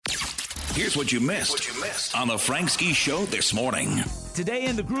Here's what you missed on the Frank Ski Show this morning. Today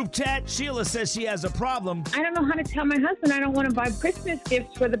in the group chat, Sheila says she has a problem. I don't know how to tell my husband I don't want to buy Christmas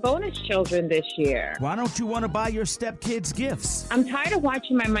gifts for the bonus children this year. Why don't you want to buy your stepkids gifts? I'm tired of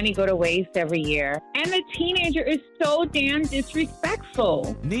watching my money go to waste every year. And the teenager is so damn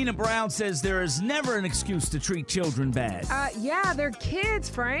disrespectful. Nina Brown says there is never an excuse to treat children bad. Yeah, they're kids,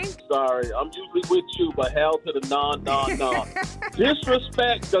 Frank. Sorry, I'm usually with you, but hell to the nah.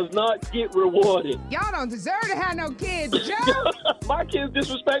 Disrespect does not get rewarded. Y'all don't deserve to have no kids, Joe. My kids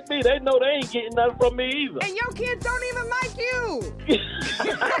disrespect me. They know they ain't getting nothing from me either. And your kids don't even like you.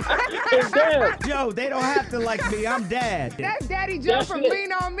 And damn, Joe, they don't have to like me. I'm dad. That's Daddy Joe That's from it.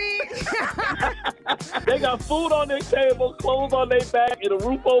 Lean On Me. they got food on their table, clothes on their back, and a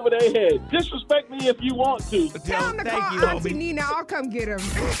roof over their head. Disrespect me if you want to. Tell him to thank call you, Auntie homie. Nina. I'll come get him.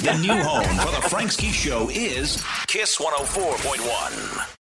 The new home for the Frank Ski Show is Kiss 104.1.